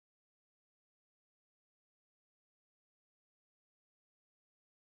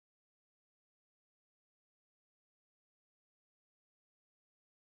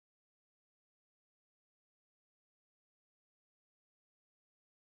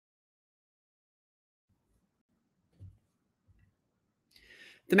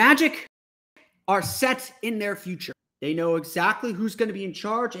The Magic are set in their future. They know exactly who's going to be in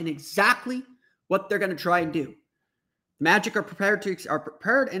charge and exactly what they're going to try and do. The Magic are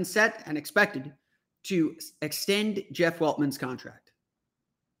prepared and set and expected to extend Jeff Weltman's contract.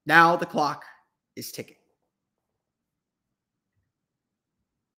 Now the clock is ticking.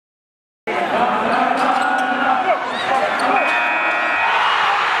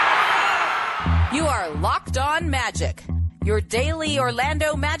 You are Locked On Magic, your daily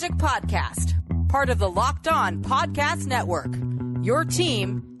Orlando Magic podcast, part of the Locked On Podcast Network, your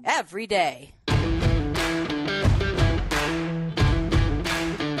team every day.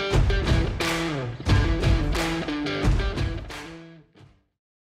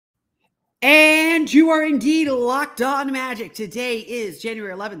 And you are indeed Locked On Magic. Today is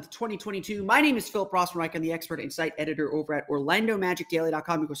January 11th, 2022. My name is Philip Rossman-Reich. I'm the expert insight editor over at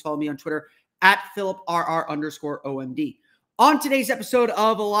OrlandoMagicDaily.com. You can follow me on Twitter at PhilipRR_OMD. On today's episode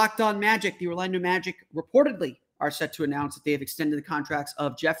of Locked On Magic, the Orlando Magic reportedly are set to announce that they have extended the contracts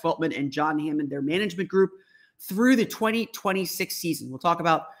of Jeff Weltman and John Hammond, their management group, through the 2026 season. We'll talk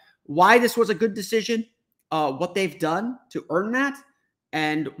about why this was a good decision, what they've done to earn that,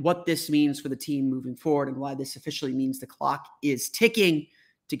 and what this means for the team moving forward, and why this officially means the clock is ticking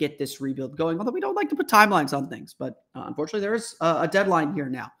to get this rebuild going. Although we don't like to put timelines on things, but unfortunately there is a deadline here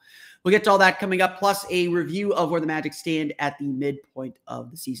now. We'll get to all that coming up, plus a review of where the Magic stand at the midpoint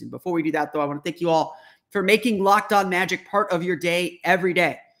of the season. Before we do that, though, I want to thank you all for making Locked On Magic part of your day every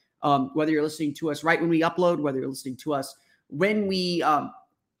day. Whether you're listening to us right when we upload, whether you're listening to us when we,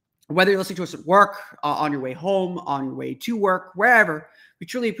 whether you're listening to us at work, on your way home, on your way to work, wherever, we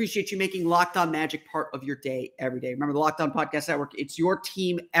truly appreciate you making Locked On Magic part of your day every day. Remember, the Locked On Podcast Network, it's your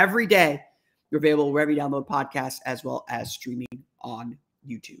team every day. You're available wherever you download podcasts, as well as streaming on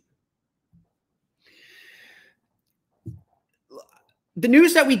YouTube. The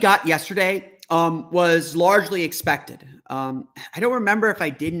news that we got yesterday was largely expected. I don't remember if I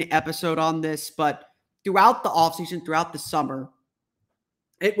did an episode on this, but throughout the offseason, throughout the summer,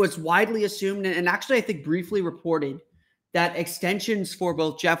 it was widely assumed, and actually I think briefly reported, that extensions for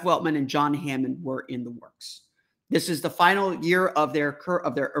both Jeff Weltman and John Hammond were in the works. This is the final year of their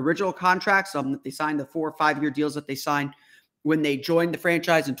original contracts. They signed the 4 or 5 year deals that they signed when they joined the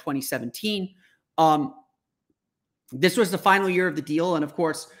franchise in 2017. This was the final year of the deal, and of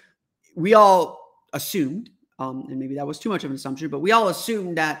course, we all assumed, and maybe that was too much of an assumption, but we all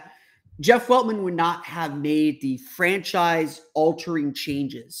assumed that Jeff Weltman would not have made the franchise-altering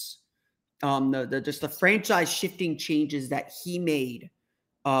changes, just the franchise-shifting changes that he made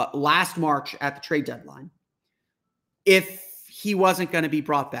last March at the trade deadline, if he wasn't going to be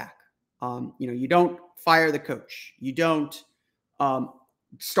brought back. You don't fire the coach. You don't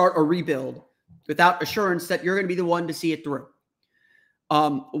start a rebuild without assurance that you're going to be the one to see it through.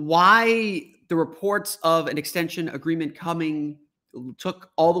 Why the reports of an extension agreement coming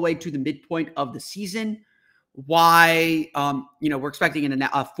took all the way to the midpoint of the season, why, we're expecting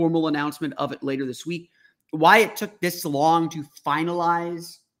a formal announcement of it later this week, why it took this long to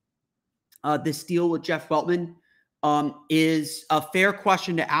finalize this deal with Jeff Weltman is a fair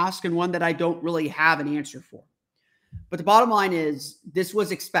question to ask, and one that I don't really have an answer for. But the bottom line is, this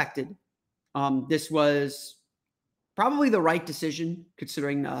was expected. This was probably the right decision,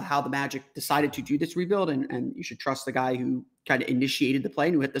 considering how the Magic decided to do this rebuild, and you should trust the guy who kind of initiated the play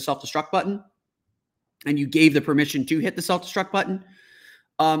and who hit the self-destruct button, and you gave the permission to hit the self-destruct button.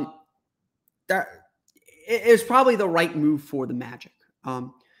 That is probably the right move for the Magic.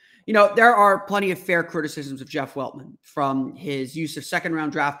 There are plenty of fair criticisms of Jeff Weltman, from his use of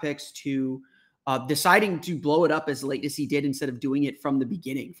second-round draft picks to deciding to blow it up as late as he did instead of doing it from the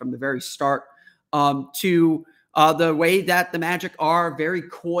beginning, from the very start, to the way that the Magic are very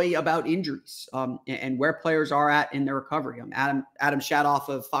coy about injuries and where players are at in their recovery. Adam Shadoff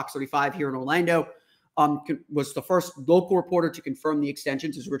of Fox 35 here in Orlando was the first local reporter to confirm the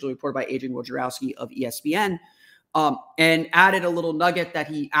extensions. It was originally reported by Adrian Wojnarowski of ESPN, and added a little nugget that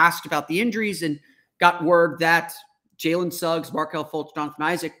he asked about the injuries and got word that Jalen Suggs, Markelle Fultz, Jonathan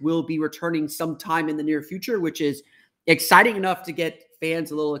Isaac will be returning sometime in the near future, which is exciting enough to get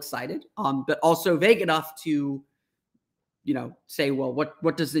fans a little excited, but also vague enough to, say, well,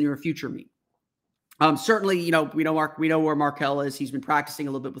 what does the near future mean? Certainly, we know where Markelle is. He's been practicing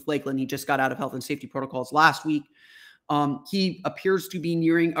a little bit with Lakeland. He just got out of health and safety protocols last week. He appears to be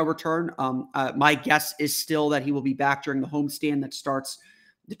nearing a return. My guess is still that he will be back during the homestand that starts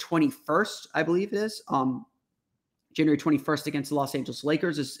the 21st, I believe it is. January 21st against the Los Angeles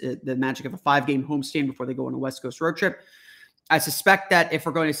Lakers is the Magic of a 5-game homestand before they go on a West Coast road trip. I suspect that if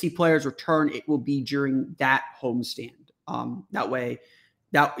we're going to see players return, it will be during that homestand. That way,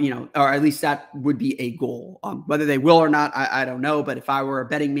 that, or at least that would be a goal. Whether they will or not, I don't know. But if I were a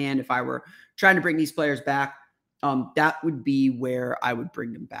betting man, if I were trying to bring these players back, that would be where I would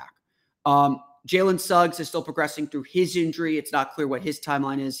bring them back. Jalen Suggs is still progressing through his injury. It's not clear what his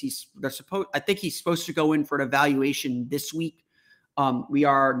timeline is. I think he's supposed to go in for an evaluation this week. We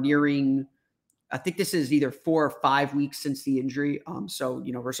are nearing, I think this is either 4 or 5 weeks since the injury. So,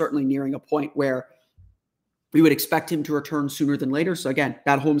 we're certainly nearing a point where we would expect him to return sooner than later. So again,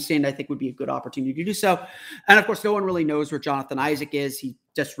 that homestand, I think, would be a good opportunity to do so. And of course, no one really knows where Jonathan Isaac is. He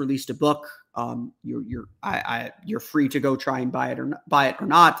just released a book. You're free to go try and buy it or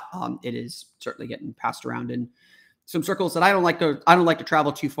not. It is certainly getting passed around in some circles that I don't like to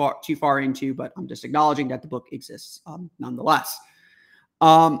travel too far into, but I'm just acknowledging that the book exists nonetheless.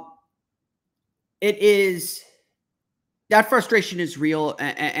 That frustration is real,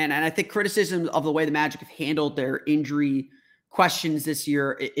 and I think criticism of the way the Magic have handled their injury questions this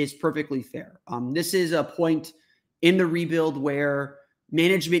year is perfectly fair. This is a point in the rebuild where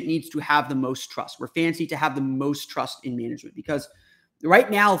management needs to have the most trust, where fans need to have the most trust in management, because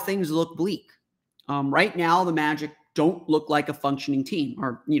right now things look bleak. Right now the Magic don't look like a functioning team,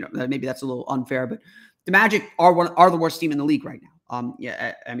 or maybe that's a little unfair, but the Magic are the worst team in the league right now.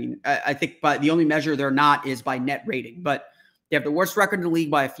 I think, but the only measure they're not is by net rating, but they have the worst record in the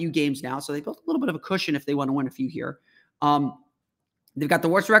league by a few games now. So they built a little bit of a cushion if they want to win a few here. They've got the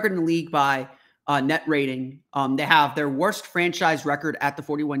worst record in the league by net rating. They have their worst franchise record at the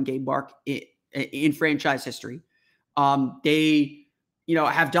 41 game mark in franchise history. They,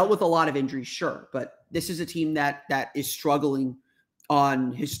 have dealt with a lot of injuries, sure, but this is a team that is struggling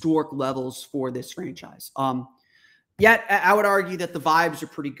on historic levels for this franchise. Yet I would argue that the vibes are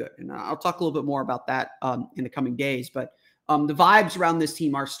pretty good. And I'll talk a little bit more about that in the coming days. But the vibes around this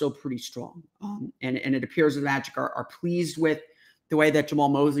team are still pretty strong. And it appears the Magic are pleased with the way that Jamal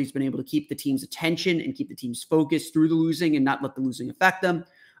Mosley's been able to keep the team's attention and keep the team's focus through the losing and not let the losing affect them.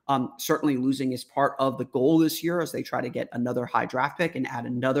 Certainly losing is part of the goal this year as they try to get another high draft pick and add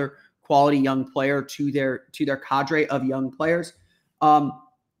another quality young player to their cadre of young players.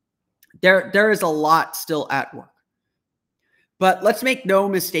 There is a lot still at work. But let's make no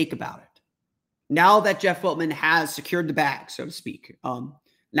mistake about it. Now that Jeff Weltman has secured the bag, so to speak,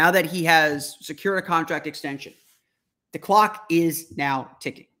 now that he has secured a contract extension, the clock is now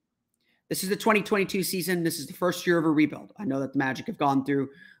ticking. This is the 2022 season. This is the first year of a rebuild. I know that the Magic have gone through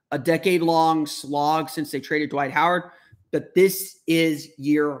a decade-long slog since they traded Dwight Howard, but this is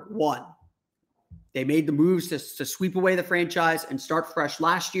year one. They made the moves to sweep away the franchise and start fresh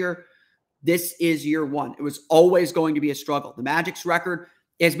last year. This is year one. It was always going to be a struggle. The Magic's record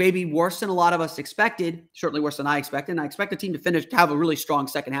is maybe worse than a lot of us expected, certainly worse than I expected. And I expect the team to have a really strong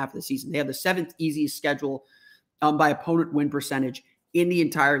second half of the season. They have the 7th easiest schedule by opponent win percentage in the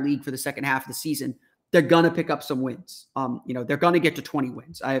entire league for the second half of the season. They're going to pick up some wins. They're going to get to 20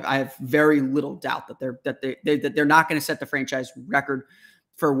 wins. I have very little doubt that they're not going to set the franchise record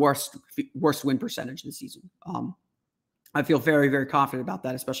for worst win percentage this season. I feel very, very confident about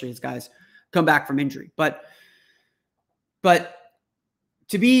that, especially as guys come back from injury. But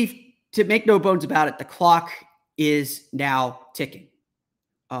to make no bones about it, the clock is now ticking.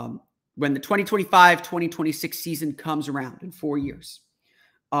 When the 2025-2026 season comes around in 4 years,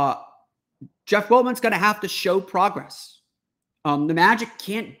 Jeff Weltman's going to have to show progress. The Magic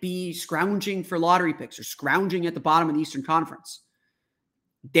can't be scrounging for lottery picks or scrounging at the bottom of the Eastern Conference.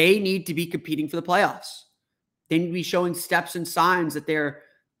 They need to be competing for the playoffs. They need to be showing steps and signs that they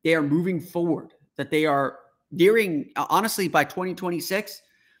are moving forward, that they are nearing, honestly, by 2026,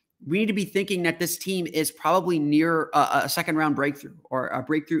 we need to be thinking that this team is probably near a second round breakthrough or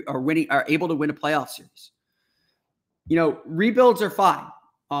able to win a playoff series. Rebuilds are fine.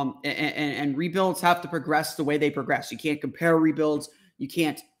 And rebuilds have to progress the way they progress. You can't compare rebuilds. You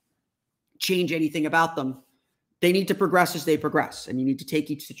can't change anything about them. They need to progress as they progress, and you need to take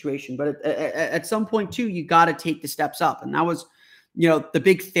each situation. But at some point, too, you got to take the steps up. And that was, the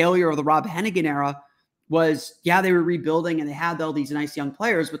big failure of the Rob Hennigan era was, they were rebuilding and they had all these nice young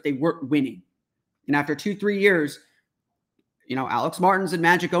players, but they weren't winning. And after 2-3 years, Alex Martin's and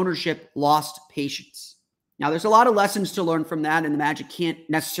Magic ownership lost patience. Now, there's a lot of lessons to learn from that, and the Magic can't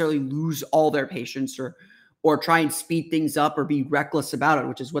necessarily lose all their patience or try and speed things up or be reckless about it,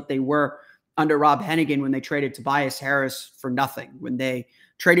 which is what they were under Rob Hennigan when they traded Tobias Harris for nothing, when they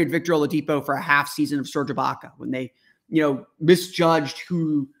traded Victor Oladipo for a half season of Serge Ibaka, when they, misjudged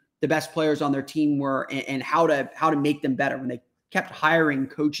who the best players on their team were and how to make them better, when they kept hiring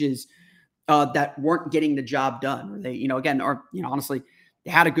coaches that weren't getting the job done, or they, honestly,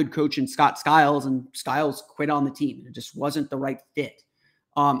 they had a good coach in Scott Skiles, and Skiles quit on the team. It just wasn't the right fit.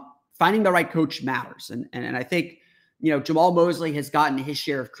 Finding the right coach matters. And I think, Jamal Mosley has gotten his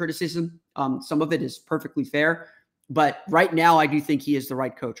share of criticism. Some of it is perfectly fair, but right now I do think he is the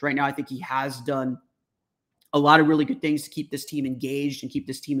right coach. Right now, I think he has done a lot of really good things to keep this team engaged and keep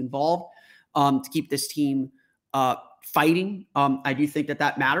this team involved, to keep this team fighting. I do think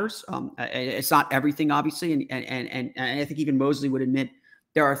that matters. It's not everything, obviously. And I think even Mosley would admit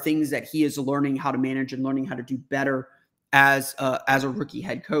there are things that he is learning how to manage and learning how to do better as a rookie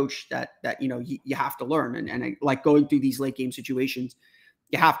head coach that you have to learn. And like going through these late game situations,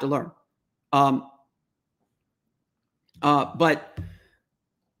 you have to learn. But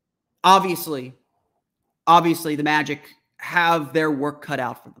obviously the Magic have their work cut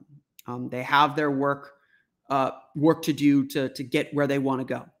out for them. They have their work to do to get where they want to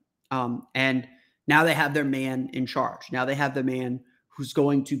go. And now they have their man in charge. Now they have the man who's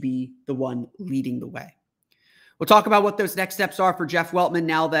going to be the one leading the way. We'll talk about what those next steps are for Jeff Weltman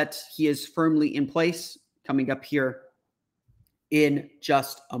now that he is firmly in place, coming up here in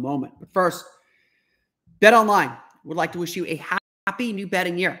just a moment. But first, BetOnline would like to wish you a happy new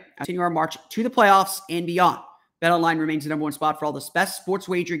betting year. Continue our march to the playoffs and beyond. BetOnline remains the number one spot for all the best sports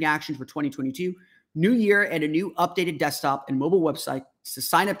wagering action for 2022. New year and a new updated desktop and mobile website to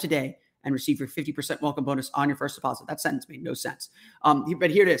sign up today and receive your 50% welcome bonus on your first deposit. That sentence made no sense.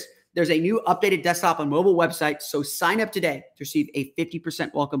 But here it is. There's a new updated desktop and mobile website, so sign up today to receive a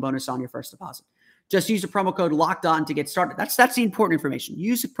 50% welcome bonus on your first deposit. Just use the promo code LOCKEDON to get started. That's the important information.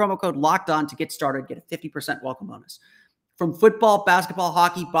 Use the promo code LOCKEDON to get started. Get a 50% welcome bonus. From football, basketball,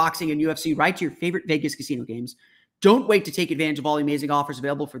 hockey, boxing, and UFC, right to your favorite Vegas casino games. Don't wait to take advantage of all the amazing offers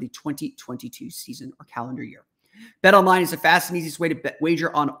available for the 2022 season or calendar year. BetOnline is the fast and easiest way to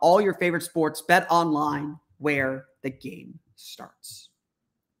wager on all your favorite sports. BetOnline, where the game starts.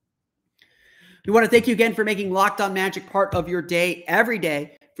 We want to thank you again for making Locked On Magic part of your day every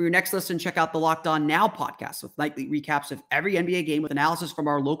day. For your next listen, check out the Locked On Now podcast with nightly recaps of every NBA game with analysis from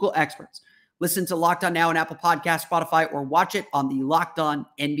our local experts. Listen to Locked On Now on Apple Podcasts, Spotify, or watch it on the Locked On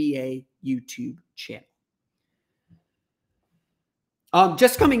NBA YouTube channel.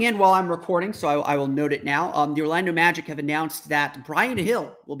 Just coming in while I'm recording, so I will note it now. The Orlando Magic have announced that Brian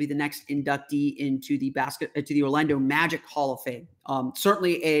Hill will be the next inductee into the Orlando Magic Hall of Fame.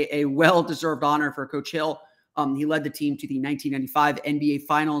 Certainly a well-deserved honor for Coach Hill. He led the team to the 1995 NBA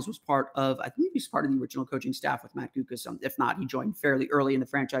Finals, I believe he was part of the original coaching staff with Matt Guokas. If not, he joined fairly early in the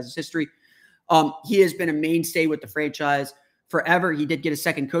franchise's history. He has been a mainstay with the franchise forever. He did get a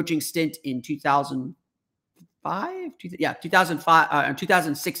second coaching stint in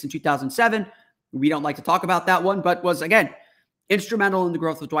 2006 and 2007. We don't like to talk about that one, but was again instrumental in the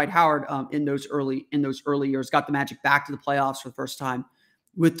growth of Dwight Howard in those early years. Got the Magic back to the playoffs for the first time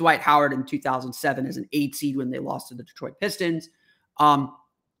with Dwight Howard in 2007 as an 8 seed when they lost to the Detroit Pistons.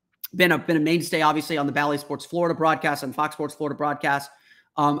 Been a mainstay, obviously, on the Bally Sports Florida broadcast and Fox Sports Florida broadcast.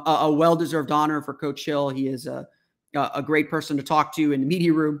 A well-deserved honor for Coach Hill. He is a great person to talk to in the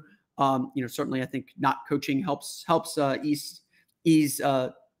media room. Certainly I think not coaching helps ease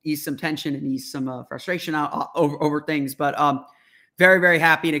some tension and ease some frustration over things. But very, very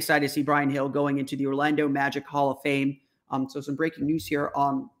happy and excited to see Brian Hill going into the Orlando Magic Hall of Fame. So some breaking news here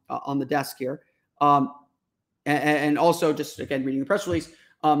on the desk here. And also just, again, reading the press release,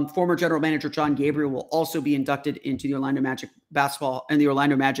 former general manager John Gabriel will also be inducted into the Orlando Magic basketball and the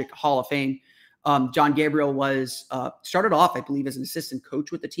Orlando Magic Hall of Fame. John Gabriel was started off, I believe, as an assistant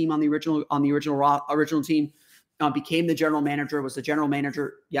coach with the team on the original team. Became the general manager. Was the general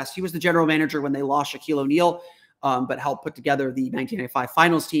manager? Yes, he was the general manager when they lost Shaquille O'Neal, but helped put together the 1995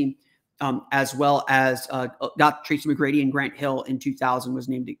 Finals team, as well as got Tracy McGrady and Grant Hill in 2000. Was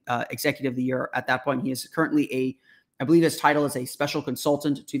named Executive of the Year at that point. He is currently I believe his title is a special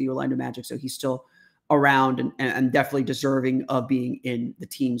consultant to the Orlando Magic, so he's still around and definitely deserving of being in the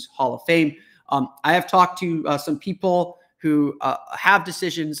team's Hall of Fame. I have talked to some people who have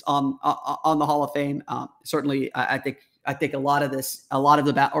decisions on the Hall of Fame. Certainly, I think a lot of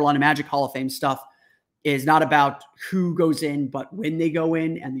the Orlando Magic Hall of Fame stuff is not about who goes in, but when they go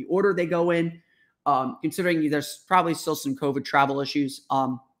in and the order they go in. Considering there's probably still some COVID travel issues,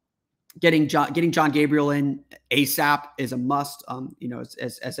 getting John Gabriel in ASAP is a must.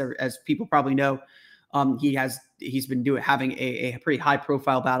 As people probably know, he's been having a pretty high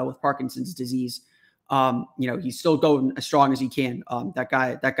profile battle with Parkinson's disease. He's still going as strong as he can.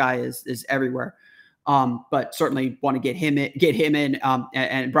 That guy is everywhere. But certainly want to get him in.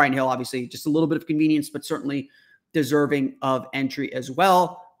 And Brian Hill, obviously just a little bit of convenience, but certainly deserving of entry as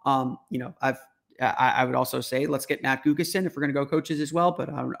well. I would also say let's get Matt Guokas in if we're going to go coaches as well. But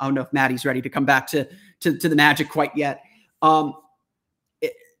I don't know if Matty's ready to come back to the Magic quite yet.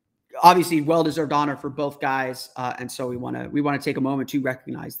 obviously well-deserved honor for both guys. And so we want to take a moment to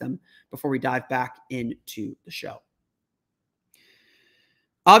recognize them before we dive back into the show.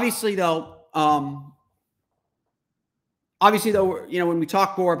 Obviously though, when we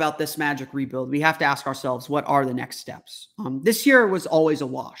talk more about this Magic rebuild, we have to ask ourselves, what are the next steps? This year was always a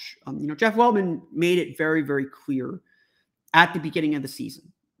wash. Jeff Weltman made it very, very clear at the beginning of the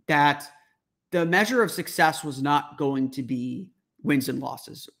season that the measure of success was not going to be wins and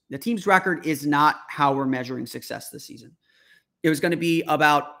losses. The team's record is not how we're measuring success this season. It was going to be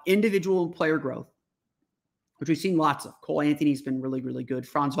about individual player growth, which we've seen lots of. Cole Anthony's been really, really good.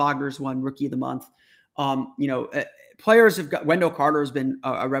 Franz Wagner's won Rookie of the Month. Players have got, Wendell Carter's been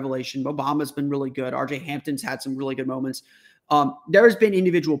a revelation. Obama's been really good. RJ Hampton's had some really good moments. There has been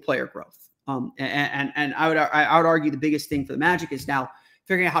individual player growth. And I would argue the biggest thing for the Magic is now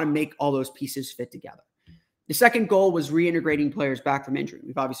figuring out how to make all those pieces fit together. The second goal was reintegrating players back from injury.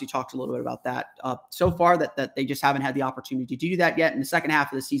 We've obviously talked a little bit about that so far, that they just haven't had the opportunity to do that yet. And the second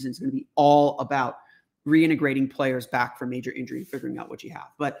half of the season is going to be all about reintegrating players back from major injury, figuring out what you have.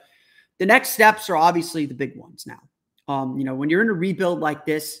 But the next steps are obviously the big ones now. When you're in a rebuild like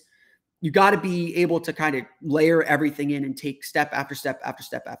this, you got to be able to kind of layer everything in and take step after step after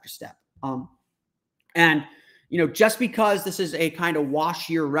step after step. Just because this is a kind of wash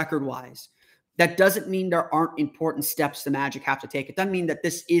year record-wise, that doesn't mean there aren't important steps the Magic have to take. It doesn't mean that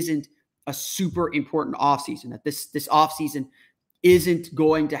this isn't a super important offseason, that this offseason isn't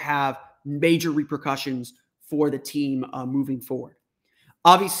going to have major repercussions for the team moving forward.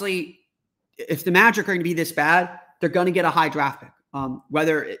 Obviously, if the Magic are going to be this bad, they're going to get a high draft pick.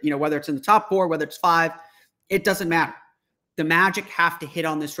 Whether it's in the top 4, whether it's 5, it doesn't matter. The Magic have to hit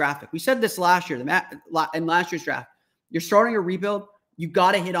on this draft pick. We said this last year, in last year's draft. You're starting a rebuild, you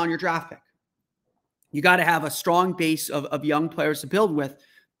got to hit on your draft pick. You got to have a strong base of young players to build with.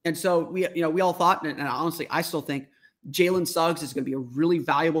 And so we all thought, and honestly, I still think Jalen Suggs is going to be a really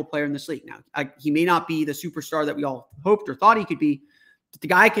valuable player in this league. Now, he may not be the superstar that we all hoped or thought he could be, but the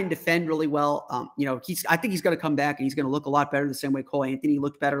guy can defend really well. I think he's going to come back and he's going to look a lot better the same way Cole Anthony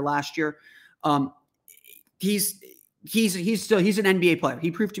looked better last year. He's an NBA player.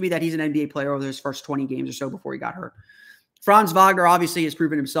 He proved to me that he's an NBA player over his first 20 games or so before he got hurt. Franz Wagner obviously has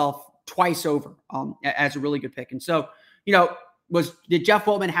proven himself twice over as a really good pick. And so, did Jeff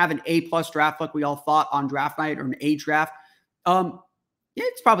Weltman have an A+ draft like we all thought on draft night, or an A draft? Yeah,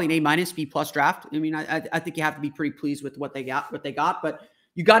 it's probably an A- B+ draft. I mean, I think you have to be pretty pleased with what they got, but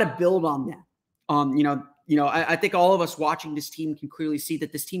you got to build on that. I think all of us watching this team can clearly see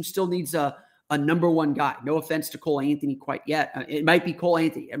that this team still needs a number one guy. No offense to Cole Anthony quite yet. It might be Cole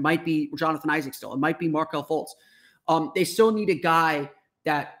Anthony. It might be Jonathan Isaac still. It might be Markelle Fultz. They still need a guy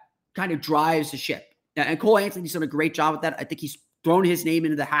that kind of drives the ship. And Cole Anthony's done a great job with that. I think he's thrown his name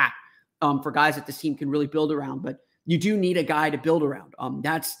into the hat for guys that this team can really build around. But you do need a guy to build around.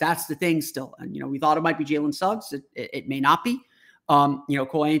 That's the thing still. And, we thought it might be Jalen Suggs. It may not be.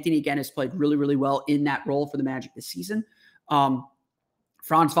 Cole Anthony, again, has played really, really well in that role for the Magic this season.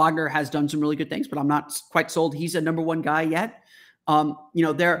 Franz Wagner has done some really good things, but I'm not quite sold he's a number one guy yet.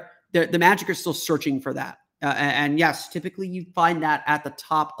 The Magic are still searching for that. And yes, typically you find that at the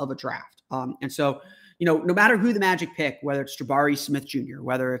top of a draft. And so, no matter who the Magic pick, whether it's Jabari Smith Jr.,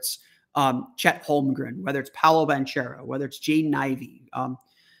 whether it's Chet Holmgren, whether it's Paolo Banchero, whether it's Jaden Ivey,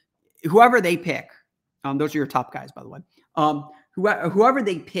 whoever they pick, those are your top guys, by the way. Whoever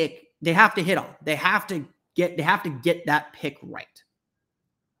they pick, they have to hit on. They have to get that pick right.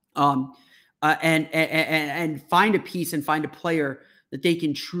 And find a piece and find a player that they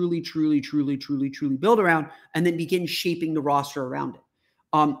can truly build around, and then begin shaping the roster around it.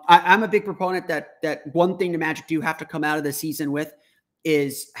 I'm a big proponent that one thing the Magic do have to come out of the season with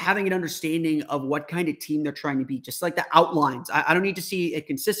is having an understanding of what kind of team they're trying to be, just like the outlines. I don't need to see it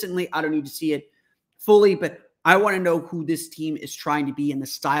consistently. I don't need to see it fully, but I want to know who this team is trying to be and the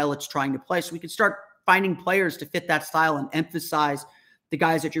style it's trying to play, so we can start finding players to fit that style and emphasize the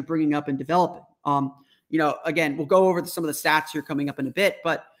guys that you're bringing up and developing. Again, we'll go over some of the stats here coming up in a bit,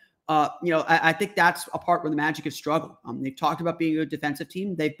 but I think that's a part where the Magic has struggled. They've talked about being a good defensive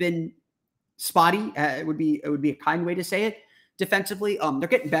team. They've been spotty. It would be a kind way to say it. Defensively, they're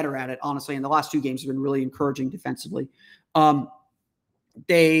getting better at it. Honestly, in the last 2 games have been really encouraging defensively.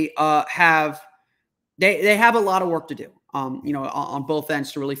 They have a lot of work to do. On both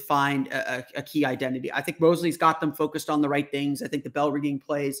ends to really find a key identity. I think Mosley's got them focused on the right things. I think the bell ringing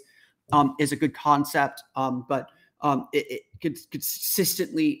plays is a good concept, but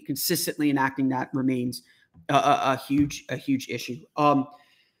consistently enacting that remains a huge issue.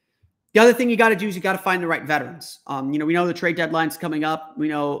 The other thing you got to do is you got to find the right veterans. We know the trade deadline's coming up. We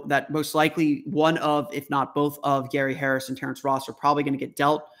know that most likely one of, if not both of, Gary Harris and Terrence Ross are probably going to get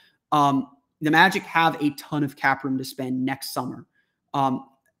dealt. The Magic have a ton of cap room to spend next summer.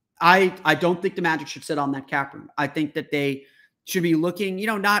 I don't think the Magic should sit on that cap room. I think that they should be looking,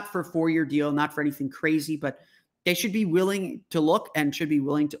 not for a 4-year deal, not for anything crazy, but they should be willing to look and should be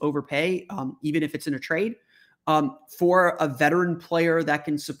willing to overpay, even if it's in a trade, for a veteran player that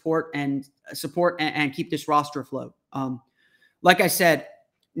can support and keep this roster afloat. Like I said,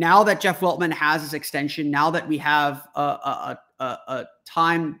 now that Jeff Weltman has his extension, now that we have a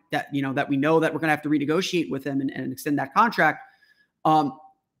time that that we know that we're going to have to renegotiate with him and extend that contract,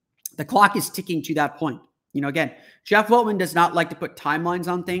 the clock is ticking to that point. Again, Jeff Weltman does not like to put timelines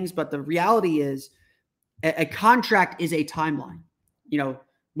on things, but the reality is a contract is a timeline.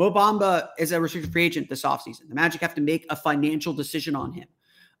 Mo Bamba is a restricted free agent this offseason. The Magic have to make a financial decision on him.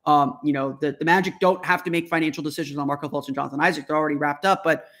 The Magic don't have to make financial decisions on Marco Fultz and Jonathan Isaac. They're already wrapped up,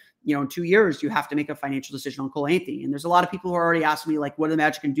 but in 2 years, you have to make a financial decision on Cole Anthony. And there's a lot of people who are already asking me, like, what are the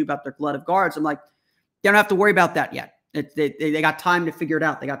Magic going to do about their glut of guards? I'm like, they don't have to worry about that yet. They got time to figure it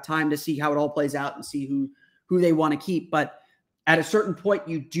out. They got time to see how it all plays out and see who they want to keep. But at a certain point,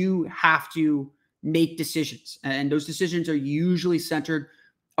 you do have to make decisions. And those decisions are usually centered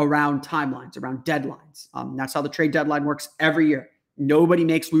around timelines, around deadlines. That's how the trade deadline works every year. Nobody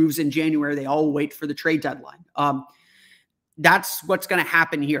makes moves in January. They all wait for the trade deadline. That's what's going to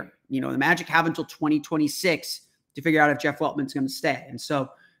happen here. The Magic have until 2026 to figure out if Jeff Weltman's going to stay. And so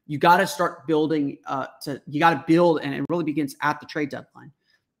you got to start building you got to build, and it really begins at the trade deadline.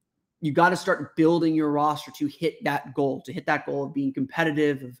 You got to start building your roster to hit that goal of being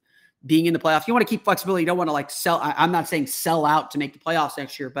competitive, of being in the playoffs. You want to keep flexibility. You don't want to sell. I'm not saying sell out to make the playoffs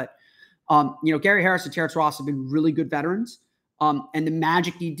next year, but Gary Harris and Terrence Ross have been really good veterans. And the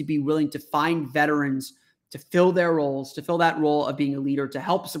Magic need to be willing to find veterans to fill their roles, to fill that role of being a leader, to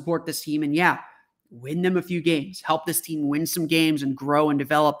help support this team. And win them a few games, help this team win some games and grow and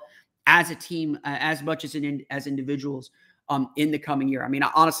develop as a team, as much as individuals in the coming year. I mean,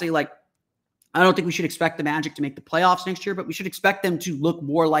 honestly, I don't think we should expect the Magic to make the playoffs next year, but we should expect them to look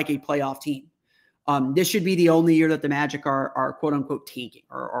more like a playoff team. This should be the only year that the Magic are quote unquote tanking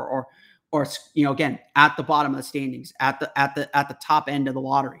or again, at the bottom of the standings, at the top end of the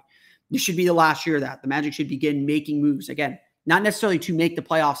lottery. This should be the last year of that. The Magic should begin making moves again, not necessarily to make the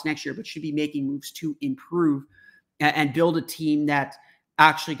playoffs next year, but should be making moves to improve and build a team that's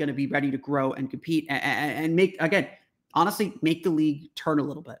actually going to be ready to grow and compete and make, again, honestly, make the league turn a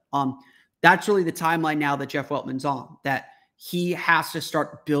little bit. That's really the timeline now that Jeff Weltman's on, that he has to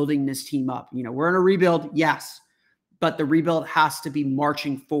start building this team up. We're in a rebuild, yes, but the rebuild has to be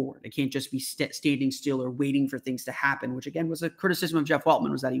marching forward. It can't just be standing still or waiting for things to happen, which again was a criticism of Jeff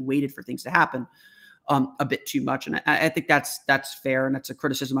Weltman, was that he waited for things to happen a bit too much. And I think that's fair. And that's a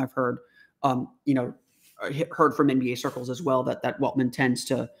criticism I've heard, heard from NBA circles as well, that Weltman tends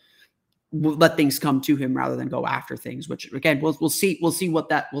to let things come to him rather than go after things, which again, we'll see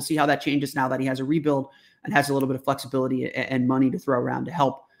how that changes now that he has a rebuild and has a little bit of flexibility and money to throw around to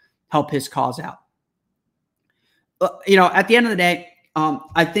help his cause out. At the end of the day,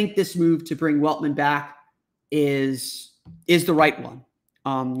 I think this move to bring Weltman back is the right one.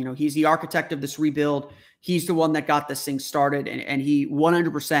 He's the architect of this rebuild. He's the one that got this thing started, and he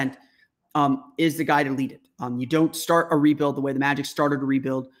 100% is the guy to lead it. You don't start a rebuild the way the Magic started a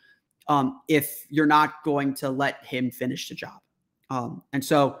rebuild if you're not going to let him finish the job. And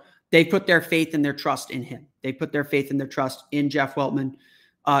so they put their faith and their trust in him. They put their faith and their trust in Jeff Weltman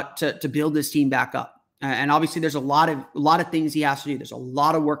to build this team back up. And obviously there's a lot of things he has to do. There's a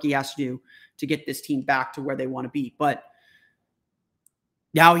lot of work he has to do to get this team back to where they want to be. But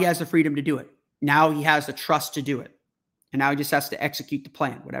now he has the freedom to do it. Now he has the trust to do it. And now he just has to execute the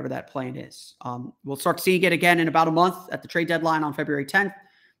plan, whatever that plan is. We'll start seeing it again in about a month at the trade deadline on February 10th.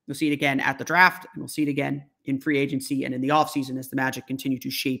 You'll see it again at the draft, and we'll see it again in free agency and in the offseason as the Magic continue to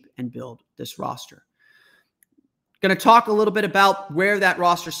shape and build this roster. Going to talk a little bit about where that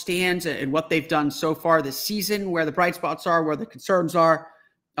roster stands and what they've done so far this season, where the bright spots are, where the concerns are,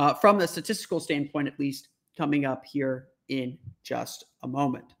 from the statistical standpoint, at least, coming up here in just a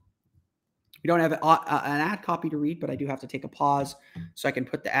moment. We don't have an ad copy to read, but I do have to take a pause so I can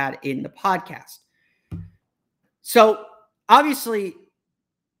put the ad in the podcast. So obviously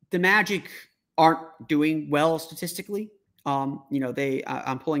the Magic aren't doing well statistically. I'm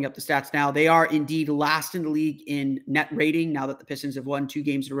pulling up the stats now. They are indeed last in the league in net rating now that the Pistons have won 2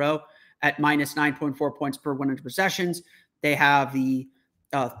 games in a row at minus 9.4 points per 100 possessions. They have the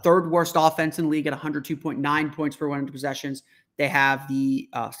third worst offense in the league at 102.9 points per 100 possessions. They have the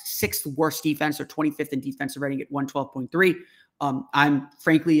sixth worst defense, or 25th in defensive rating at 112.3. I'm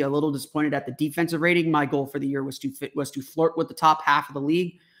frankly a little disappointed at the defensive rating. My goal for the year was to flirt with the top half of the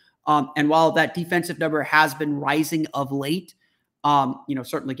league. And while that defensive number has been rising of late,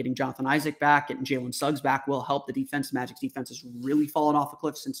 certainly getting Jonathan Isaac back, getting Jalen Suggs back will help the defense. Magic's defense has really fallen off a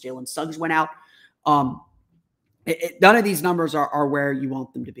cliff since Jalen Suggs went out. None of these numbers are where you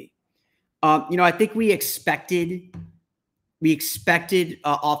want them to be. I think we expected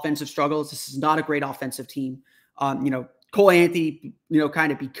offensive struggles. This is not a great offensive team. Cole Anthony,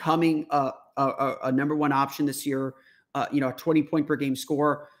 kind of becoming a number one option this year, a 20-point per game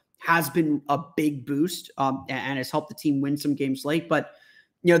score has been a big boost and has helped the team win some games late. But,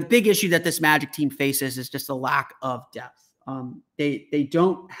 the big issue that this Magic team faces is just a lack of depth. They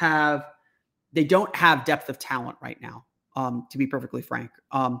don't have depth of talent right now, to be perfectly frank.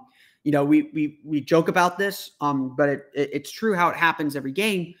 We joke about this, but it's true how it happens every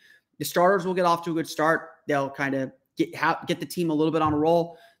game. The starters will get off to a good start. They'll kind of get the team a little bit on a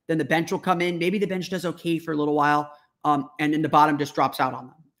roll. Then the bench will come in. Maybe the bench does okay for a little while, and then the bottom just drops out on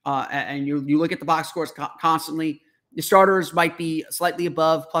them. And you look at the box scores constantly. The starters might be slightly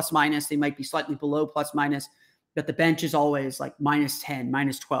above plus minus. They might be slightly below plus minus, but the bench is always like minus 10,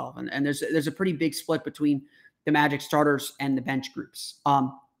 minus 12. And there's a pretty big split between the Magic starters and the bench groups.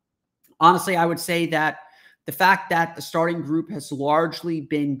 Honestly, I would say that the fact that the starting group has largely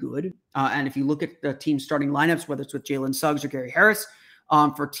been good, and if you look at the team starting lineups, whether it's with Jalen Suggs or Gary Harris,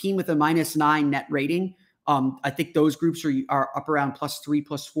 for a team with a -9 net rating, I think those groups are up around +3,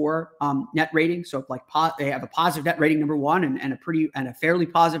 +4 net rating. So they have a positive net rating number one and a fairly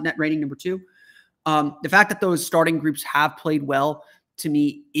positive net rating number two. The fact that those starting groups have played well, to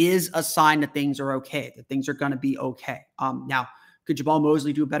me, is a sign that things are okay, that things are going to be okay. Now, could Jamal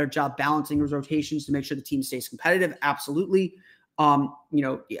Mosley do a better job balancing his rotations to make sure the team stays competitive? Absolutely.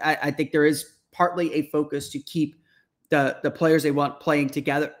 I think there is partly a focus to keep the players they want playing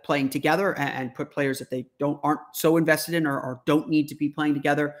together, and put players that they aren't so invested in or don't need to be playing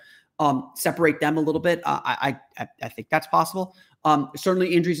together, separate them a little bit. I think that's possible.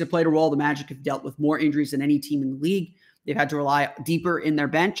 Certainly injuries have played a role. The Magic have dealt with more injuries than any team in the league. They've had to rely deeper in their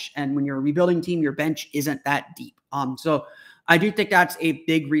bench. And when you're a rebuilding team, your bench isn't that deep. So I do think that's a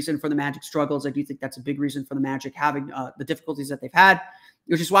big reason for the Magic struggles. I do think that's a big reason for the Magic having the difficulties that they've had,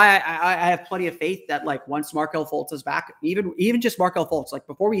 which is why I have plenty of faith that once Markelle Fultz is back, even just Markelle Fultz,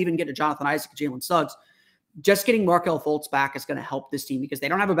 before we even get to Jonathan Isaac and Jalen Suggs, just getting Markelle Fultz back is going to help this team because they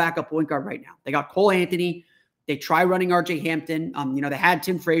don't have a backup point guard right now. They got Cole Anthony. They try running RJ Hampton. They had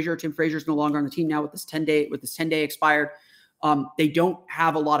Tim Frazier. Tim Frazier's no longer on the team now with this 10-day expired. They don't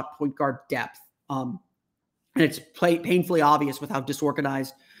have a lot of point guard depth. And it's painfully obvious with how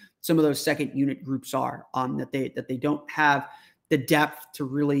disorganized some of those second unit groups are, that they don't have the depth to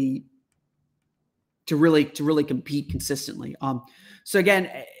really compete consistently. So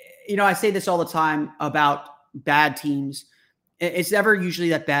again, I say this all the time about bad teams. It's never usually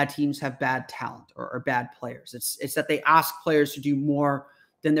that bad teams have bad talent or bad players. It's that they ask players to do more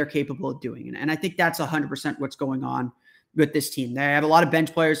than they're capable of doing. And I think that's 100% what's going on with this team. They have a lot of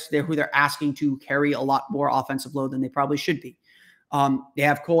bench players there who they're asking to carry a lot more offensive load than they probably should be. They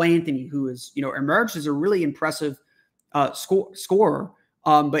have Cole Anthony, who is, emerged as a really impressive scorer,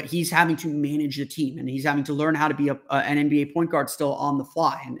 but he's having to manage the team and he's having to learn how to be an NBA point guard still on the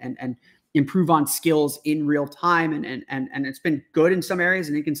fly and improve on skills in real time. And it's been good in some areas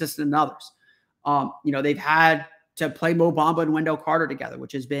and inconsistent in others. They've had to play Mo Bamba and Wendell Carter together,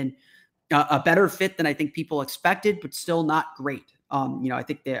 which has been a better fit than I think people expected, but still not great. I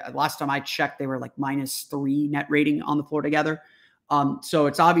think the last time I checked, they were -3 net rating on the floor together. So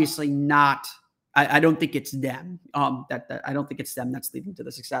it's obviously not, I don't think it's them. I don't think it's them that's leading to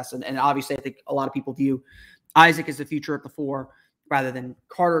the success. And obviously I think a lot of people view Isaac as the future at the 4 rather than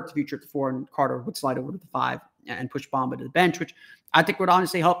Carter at the future at the 4, and Carter would slide over to the 5 and push Bamba to the bench, which I think would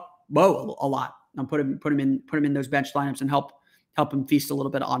honestly help Mo a lot. And put him in those bench lineups and help him feast a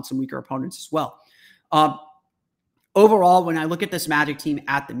little bit on some weaker opponents as well. Overall, when I look at this Magic team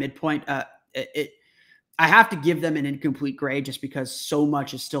at the midpoint, I have to give them an incomplete grade just because so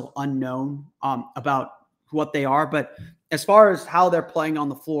much is still unknown about what they are. But as far as how they're playing on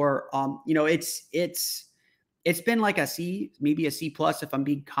the floor, it's been like a C, maybe a C+ if I'm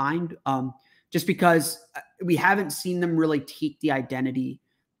being kind, just because we haven't seen them really take the identity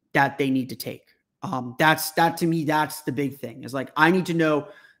that they need to take. That to me, that's the big thing, is I need to know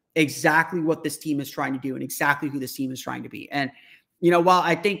exactly what this team is trying to do and exactly who this team is trying to be. And, while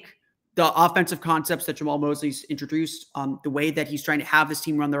I think the offensive concepts that Jamal Mosley's introduced, the way that he's trying to have this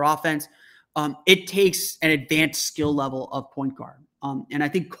team run their offense, it takes an advanced skill level of point guard. And I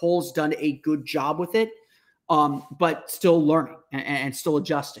think Cole's done a good job with it, but still learning and still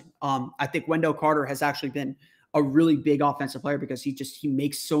adjusting. I think Wendell Carter has actually been a really big offensive player because he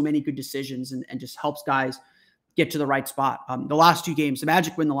makes so many good decisions and just helps guys get to the right spot. The last 2 games, the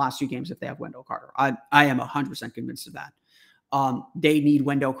Magic win the last 2 games if they have Wendell Carter. I am 100% convinced of that. They need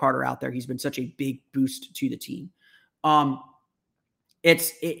Wendell Carter out there. He's been such a big boost to the team.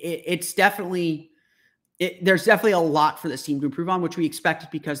 It's definitely, there's definitely a lot for this team to improve on, which we expected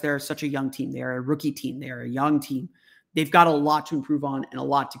because they're such a young team. They're a rookie team. They're a young team. They've got a lot to improve on and a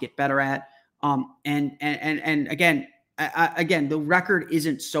lot to get better at. And again, the record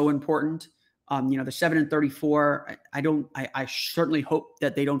isn't so important. They're 7-34. I certainly hope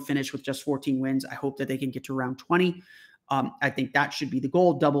that they don't finish with just 14 wins. I hope that they can get to around 20. I think that should be the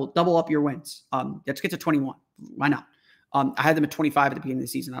goal. Double up your wins. Let's get to 21. Why not? I had them at 25 at the beginning of the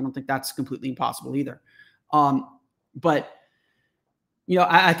season. I don't think that's completely impossible either. But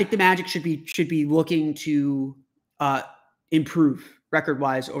I think the Magic should be looking to improve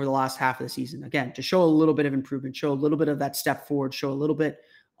record-wise over the last half of the season. Again, to show a little bit of improvement, show a little bit of that step forward, show a little bit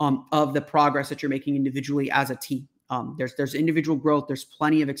of the progress that you're making individually as a team. There's individual growth. There's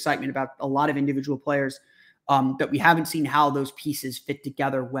plenty of excitement about a lot of individual players that we haven't seen how those pieces fit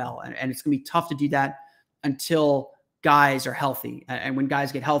together well. And it's going to be tough to do that until guys are healthy. And when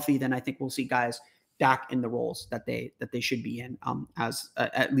guys get healthy, then I think we'll see guys back in the roles that they should be in, as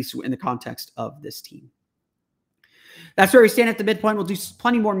at least in the context of this team. That's where we stand at the midpoint. We'll do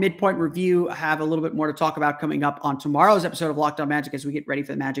plenty more midpoint review. I have a little bit more to talk about coming up on tomorrow's episode of Locked On Magic as we get ready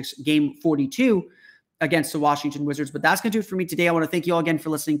for the Magic's game 42 against the Washington Wizards. But that's going to do it for me today. I want to thank you all again for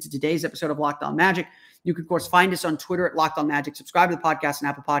listening to today's episode of Locked On Magic. You can, of course, find us on Twitter at Locked On Magic. Subscribe to the podcast on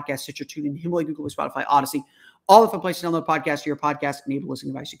Apple Podcasts, Stitcher, TuneIn, Himalaya, Google, Spotify, Odyssey. All the fun places to download podcasts to your podcast-enabled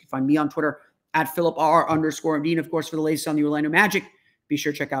listening device. You can find me on Twitter at PhilipR_MD. And, of course, for the latest on the Orlando Magic, be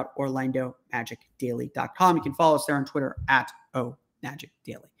sure to check out OrlandoMagicDaily.com. You can follow us there on Twitter at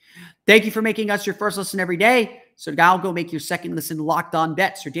OMagicDaily. Thank you for making us your first listen every day. So now go make your second listen Locked On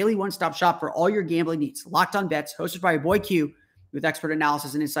Bets, your daily one-stop shop for all your gambling needs. Locked On Bets, hosted by your boy Q, with expert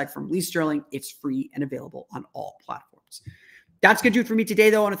analysis and insight from Lee Sterling. It's free and available on all platforms. That's going to do it for me today,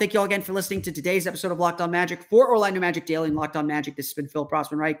 though. I want to thank you all again for listening to today's episode of Locked On Magic. For Orlando Magic Daily and Locked On Magic, this has been Phil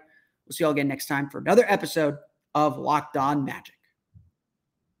Prossman-Reich. We'll see you all again next time for another episode of Locked On Magic.